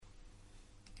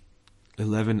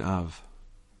11 Av,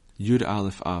 Yud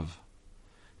Aleph Av,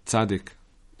 Tzaddik,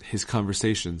 his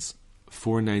conversations,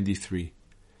 493.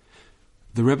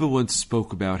 The Rebbe once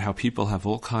spoke about how people have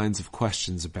all kinds of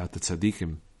questions about the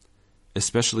Tzaddikim,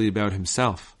 especially about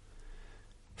himself,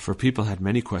 for people had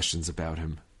many questions about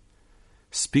him.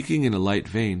 Speaking in a light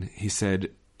vein, he said,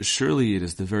 "Surely it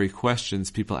is the very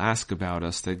questions people ask about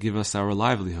us that give us our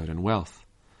livelihood and wealth.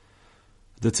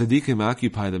 The Tzaddikim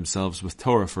occupy themselves with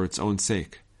Torah for its own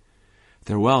sake.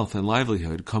 Their wealth and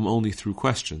livelihood come only through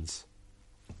questions.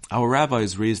 Our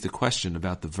rabbis raised a question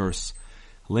about the verse,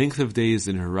 length of days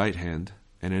in her right hand,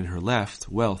 and in her left,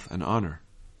 wealth and honor,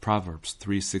 Proverbs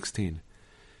 3:16.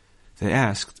 They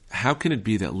asked, how can it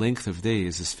be that length of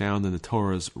days is found in the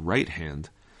Torah's right hand,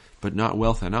 but not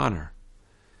wealth and honor?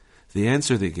 The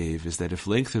answer they gave is that if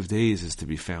length of days is to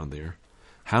be found there,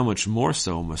 how much more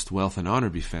so must wealth and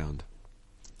honor be found?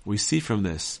 We see from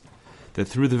this that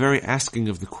through the very asking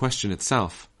of the question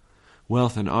itself,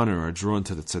 wealth and honor are drawn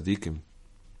to the tzaddikim.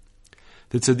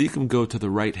 The tzaddikim go to the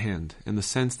right hand in the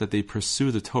sense that they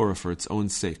pursue the Torah for its own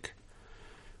sake.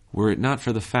 Were it not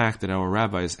for the fact that our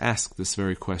rabbis asked this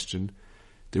very question,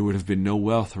 there would have been no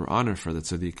wealth or honor for the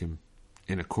tzaddikim,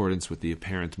 in accordance with the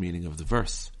apparent meaning of the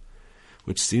verse,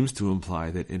 which seems to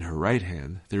imply that in her right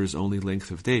hand there is only length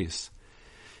of days.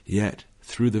 Yet,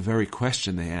 through the very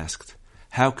question they asked,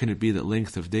 how can it be that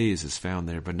length of days is found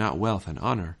there, but not wealth and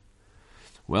honor?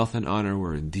 Wealth and honor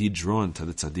were indeed drawn to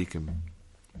the tzaddikim.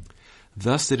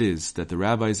 Thus it is that the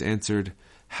rabbis answered,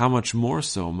 how much more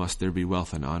so must there be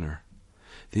wealth and honor?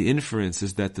 The inference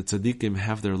is that the tzaddikim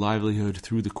have their livelihood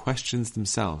through the questions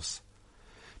themselves,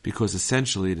 because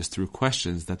essentially it is through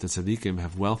questions that the tzaddikim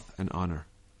have wealth and honor.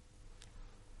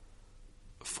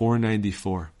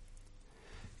 494.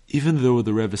 Even though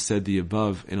the Rebbe said the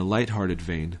above in a light-hearted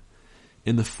vein,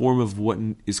 in the form of what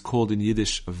is called in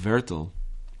Yiddish a vertel,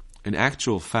 in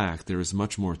actual fact there is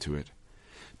much more to it.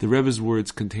 The Rebbe's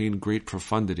words contain great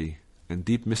profundity and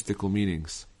deep mystical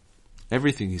meanings.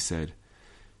 Everything he said,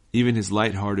 even his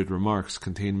light-hearted remarks,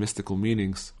 contain mystical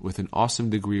meanings with an awesome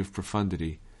degree of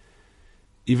profundity.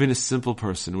 Even a simple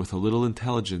person with a little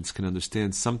intelligence can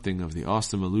understand something of the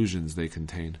awesome allusions they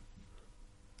contain.